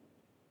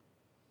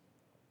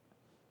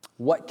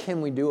 What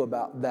can we do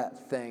about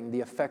that thing,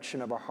 the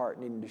affection of our heart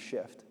needing to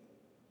shift?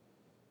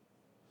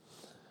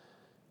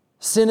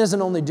 Sin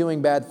isn't only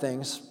doing bad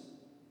things.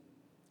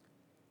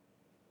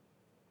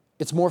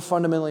 It's more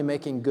fundamentally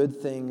making good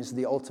things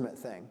the ultimate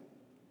thing.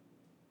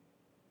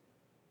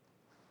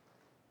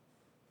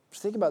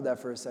 Just think about that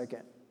for a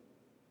second.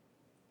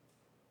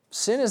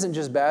 Sin isn't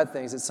just bad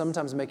things. It's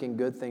sometimes making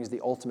good things the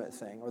ultimate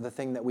thing, or the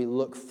thing that we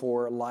look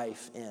for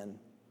life in.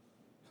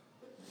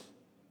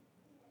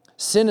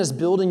 Sin is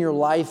building your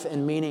life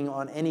and meaning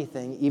on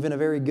anything, even a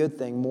very good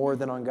thing, more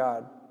than on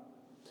God.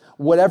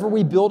 Whatever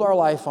we build our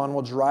life on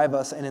will drive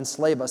us and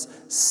enslave us.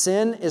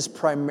 Sin is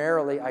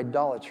primarily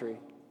idolatry.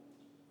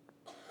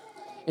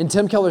 In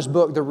Tim Keller's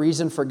book, The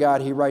Reason for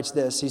God, he writes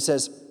this. He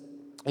says,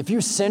 if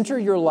you center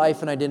your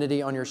life and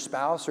identity on your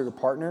spouse or your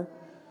partner,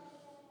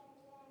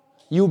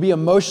 you will be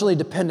emotionally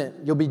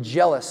dependent. You'll be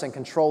jealous and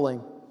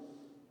controlling.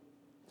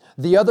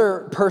 The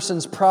other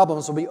person's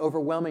problems will be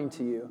overwhelming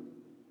to you.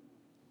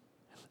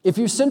 If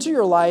you center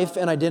your life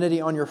and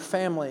identity on your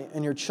family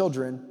and your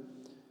children,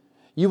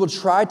 you will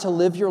try to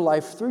live your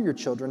life through your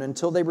children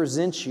until they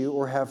resent you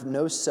or have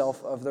no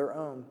self of their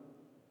own.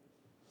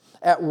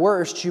 At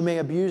worst, you may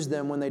abuse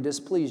them when they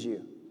displease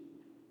you.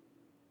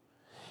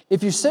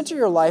 If you center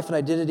your life and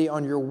identity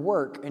on your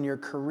work and your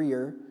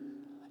career,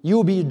 you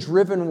will be a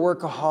driven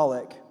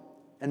workaholic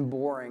and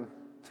boring.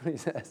 That's what he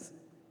says.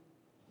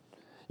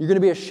 You're going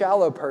to be a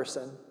shallow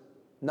person,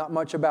 not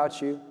much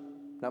about you,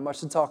 not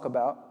much to talk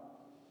about.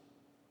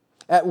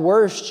 At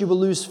worst, you will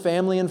lose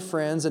family and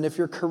friends, and if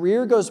your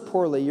career goes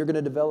poorly, you're going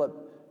to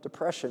develop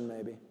depression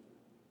maybe.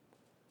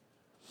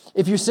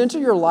 If you center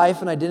your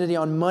life and identity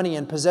on money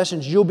and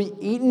possessions, you'll be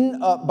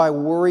eaten up by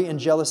worry and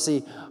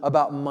jealousy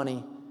about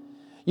money.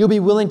 You'll be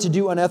willing to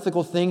do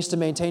unethical things to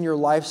maintain your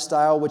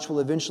lifestyle, which will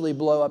eventually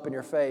blow up in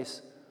your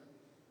face.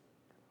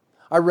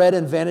 I read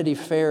in Vanity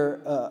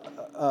Fair,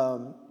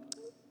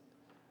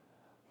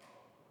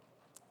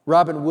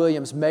 Robin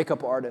Williams,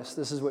 makeup artist.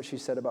 This is what she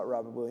said about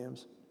Robin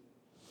Williams.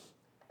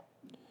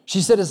 She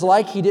said, it's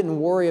like he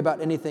didn't worry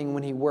about anything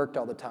when he worked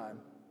all the time.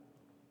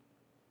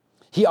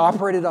 He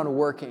operated on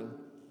working.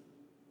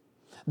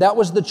 That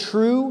was the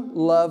true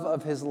love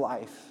of his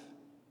life.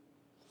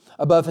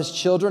 Above his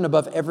children,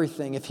 above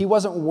everything. If he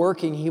wasn't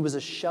working, he was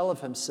a shell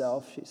of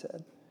himself, she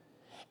said.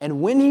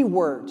 And when he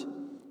worked,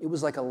 it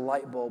was like a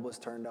light bulb was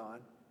turned on.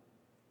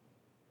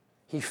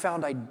 He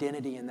found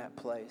identity in that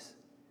place.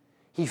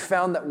 He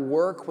found that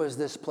work was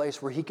this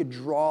place where he could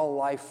draw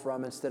life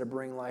from instead of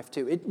bring life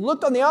to. It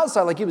looked on the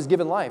outside like he was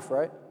given life,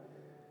 right?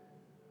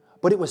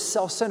 But it was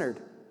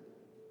self-centered.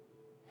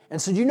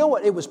 And so do you know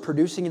what it was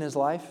producing in his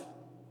life?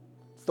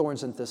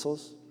 Thorns and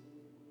thistles.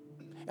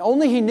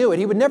 Only he knew it.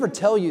 He would never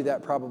tell you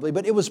that probably,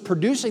 but it was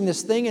producing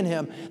this thing in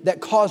him that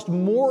caused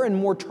more and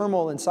more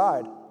turmoil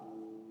inside.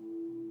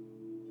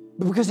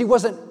 But because he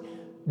wasn't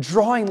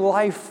drawing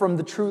life from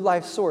the true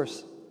life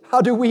source. How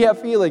do we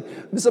have healing?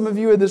 Some of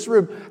you in this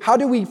room, how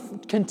do we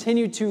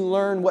continue to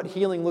learn what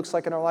healing looks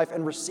like in our life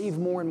and receive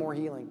more and more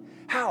healing?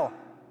 How?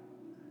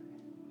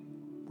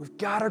 We've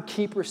got to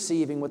keep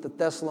receiving what the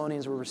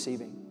Thessalonians were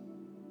receiving.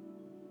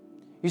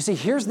 You see,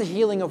 here's the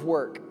healing of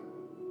work.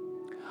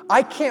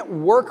 I can't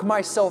work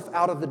myself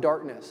out of the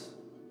darkness.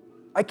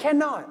 I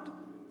cannot.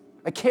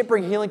 I can't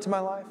bring healing to my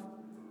life.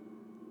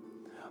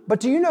 But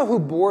do you know who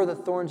bore the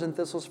thorns and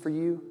thistles for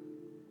you?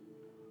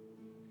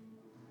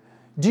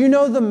 Do you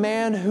know the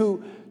man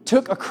who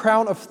took a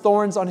crown of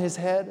thorns on his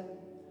head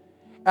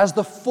as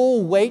the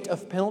full weight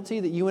of penalty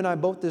that you and I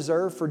both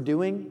deserve for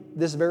doing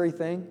this very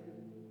thing?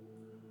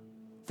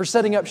 For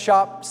setting up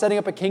shop, setting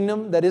up a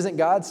kingdom that isn't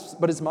God's,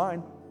 but is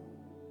mine.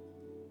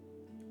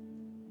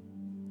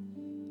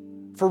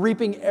 For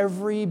reaping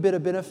every bit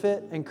of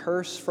benefit and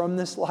curse from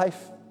this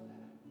life.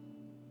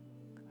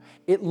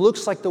 It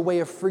looks like the way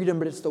of freedom,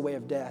 but it's the way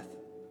of death.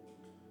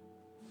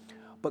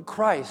 But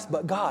Christ,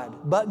 but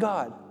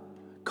God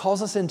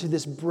calls us into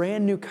this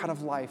brand new kind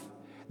of life.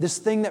 This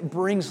thing that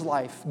brings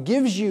life,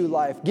 gives you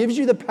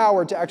the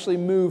power to actually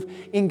move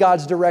in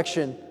God's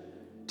direction,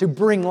 to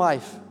bring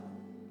life,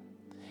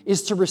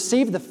 is to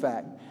receive the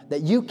fact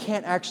that you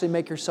can't actually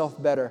make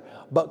yourself better,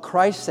 but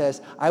Christ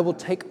says, I will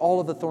take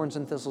all of the thorns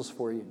and thistles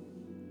for you.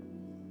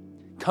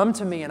 Come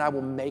to me and I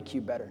will make you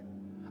better.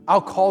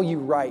 I'll call you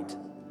right.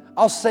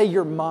 I'll say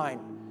you're mine.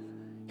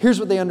 Here's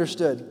what they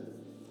understood.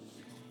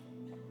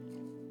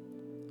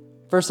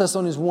 1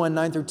 Thessalonians 1,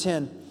 9 through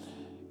 10.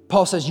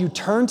 Paul says, you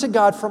turn to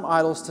God from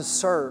idols to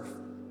serve,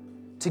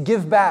 to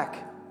give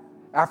back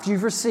after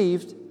you've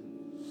received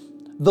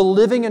the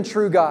living and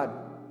true God,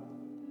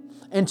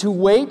 and to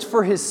wait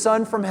for His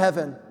Son from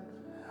heaven,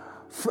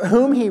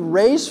 whom He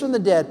raised from the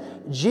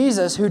dead,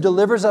 Jesus, who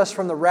delivers us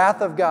from the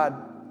wrath of God.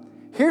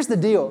 Here's the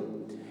deal.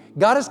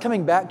 God is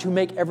coming back to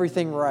make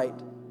everything right.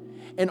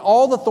 And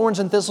all the thorns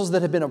and thistles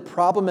that have been a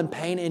problem and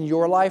pain in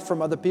your life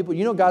from other people,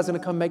 you know God's going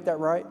to come make that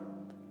right?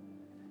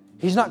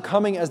 He's not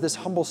coming as this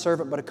humble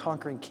servant, but a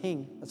conquering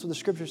king. That's what the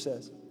Scripture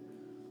says.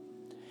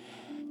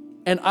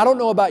 And I don't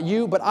know about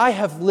you, but I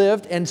have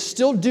lived and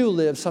still do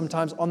live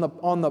sometimes on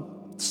the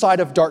side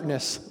of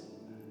darkness.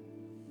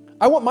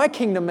 I want my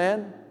kingdom,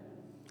 man.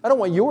 I don't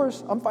want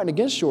yours. I'm fighting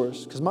against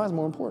yours because mine's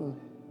more important.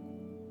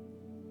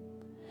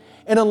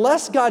 And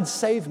unless God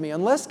save me,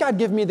 unless God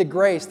give me the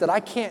grace that I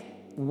can't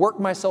work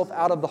myself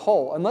out of the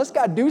hole, unless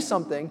God do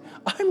something,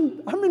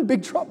 I'm in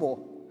big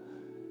trouble.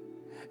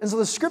 And so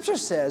the Scripture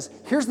says,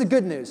 here's the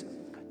good news.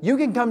 You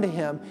can come to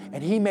him,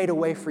 and he made a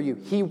way for you.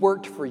 He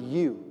worked for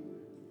you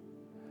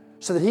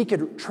so that he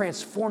could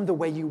transform the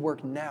way you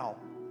work now.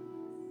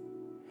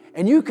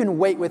 And you can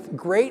wait with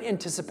great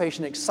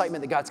anticipation and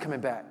excitement that God's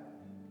coming back.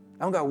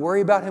 I don't got to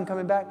worry about him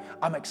coming back.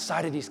 I'm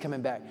excited he's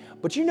coming back.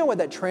 But you know what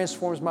that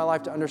transforms my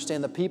life to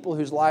understand? The people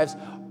whose lives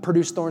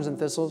produce thorns and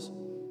thistles,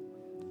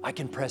 I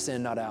can press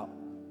in, not out.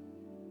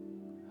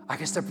 I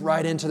can step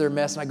right into their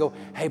mess and I go,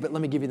 hey, but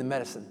let me give you the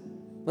medicine.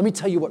 Let me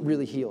tell you what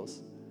really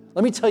heals.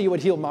 Let me tell you what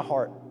healed my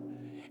heart.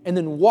 And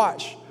then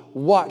watch,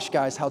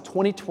 guys, how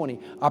 2020,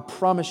 I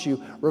promise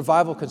you,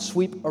 revival could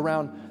sweep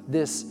around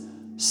this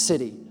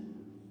city.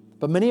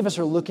 But many of us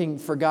are looking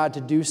for God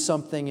to do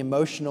something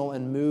emotional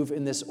and move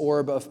in this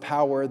orb of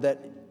power that,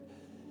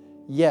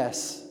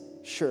 yes,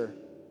 sure,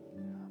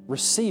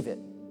 receive it.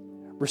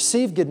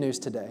 Receive good news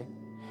today,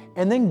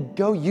 and then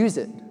go use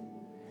it.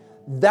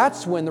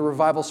 That's when the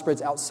revival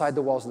spreads outside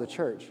the walls of the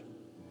church.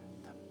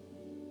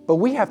 But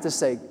we have to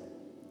say,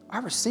 I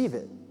receive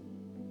it.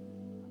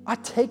 I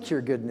take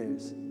your good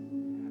news.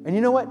 And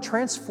you know what?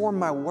 Transform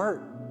my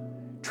work.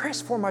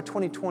 Transform my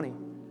 2020.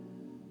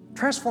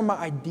 Transform my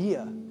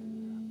idea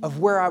of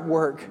where I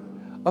work,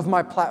 of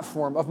my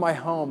platform, of my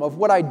home, of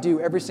what I do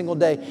every single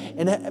day.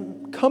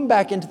 And come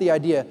back into the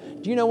idea,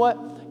 do you know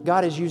what?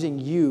 God is using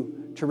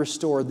you to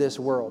restore this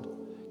world.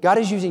 God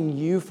is using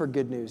you for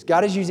good news.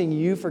 God is using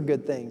you for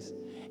good things.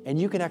 And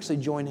you can actually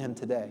join him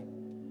today.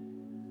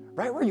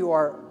 Right where you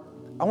are,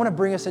 I want to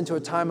bring us into a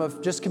time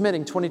of just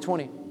committing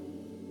 2020.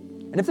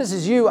 And if this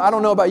is you, I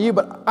don't know about you,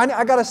 but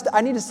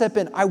I need to step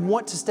in. I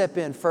want to step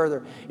in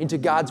further into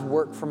God's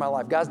work for my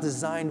life, God's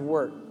designed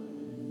work.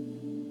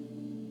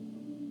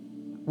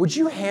 Would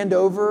you hand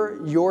over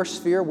your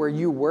sphere where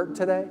you work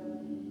today?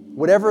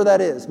 Whatever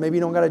that is. Maybe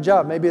you don't got a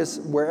job. Maybe it's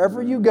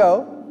wherever you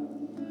go,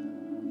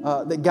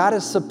 that God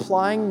is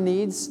supplying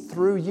needs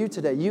through you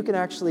today. You can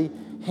actually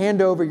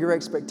hand over your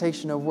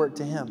expectation of work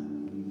to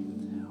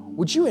him.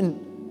 Would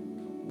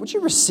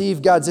you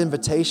receive God's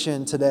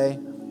invitation today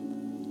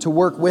to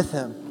work with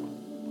him?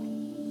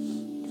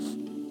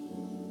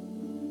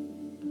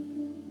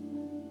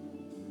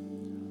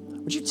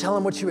 Would you tell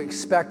him what you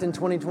expect in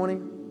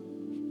 2020?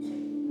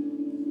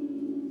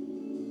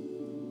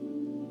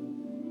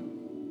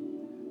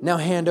 Now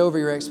hand over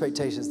your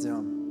expectations to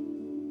him.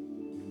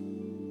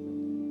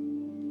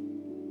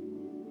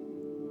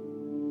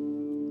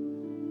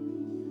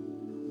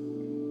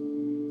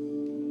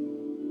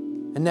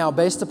 And now,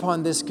 based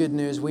upon this good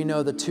news, we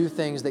know the two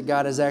things that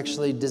God has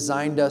actually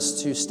designed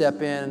us to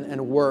step in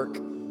and work.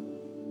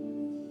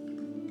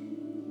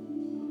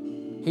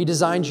 He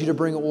designed you to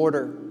bring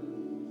order.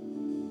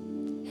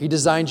 He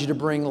designed you to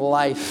bring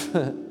life.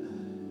 And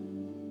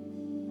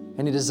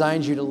he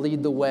designed you to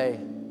lead the way.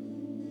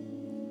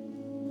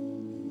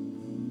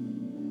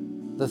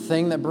 The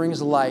thing that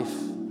brings life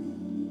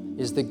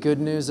is the good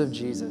news of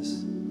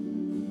Jesus.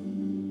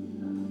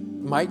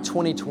 Might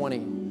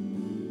 2020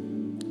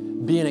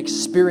 be an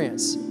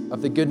experience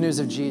of the good news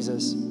of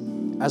Jesus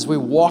as we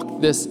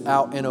walk this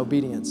out in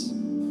obedience.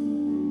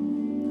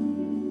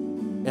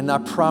 And I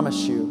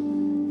promise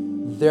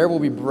you, there will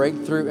be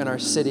breakthrough in our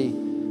city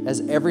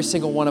as every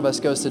single one of us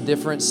goes to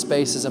different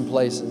spaces and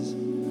places.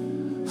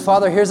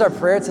 Father, here's our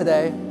prayer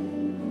today.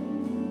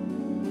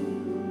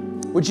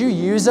 Would you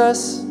use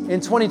us in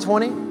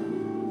 2020?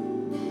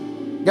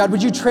 God,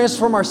 would you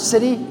transform our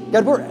city?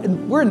 God,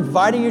 we're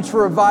inviting you to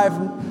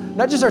revive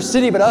not just our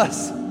city, but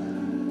us.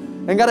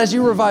 And God, as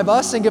you revive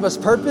us and give us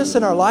purpose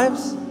in our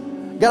lives,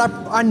 God,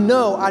 I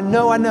know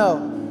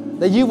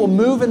that you will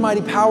move in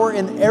mighty power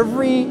in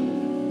every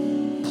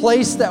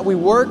place that we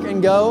work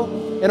and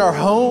go, in our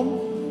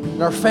home,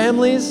 in our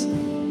families,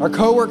 our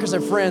coworkers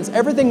and friends.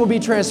 Everything will be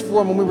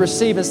transformed when we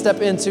receive and step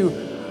into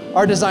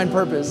our designed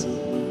purpose.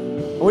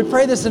 And we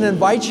pray this and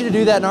invite you to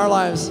do that in our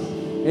lives.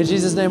 In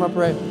Jesus' name I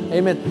pray,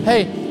 amen.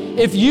 Hey,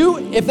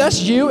 if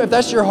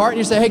that's your heart and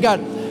you say, hey God,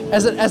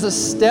 as a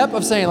step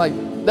of saying like,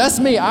 that's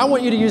me, I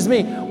want you to use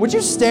me, would you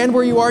stand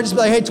where you are, just be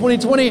like, hey,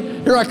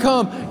 2020, here I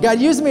come.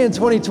 God, use me in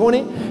 2020.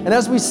 And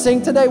as we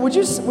sing today, would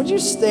you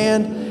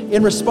stand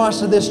in response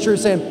to this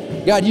truth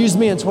saying, God, use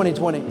me in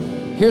 2020.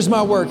 Here's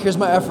my work, here's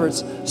my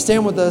efforts.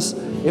 Stand with us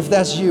if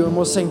that's you and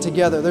we'll sing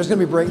together. There's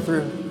gonna be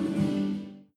breakthrough.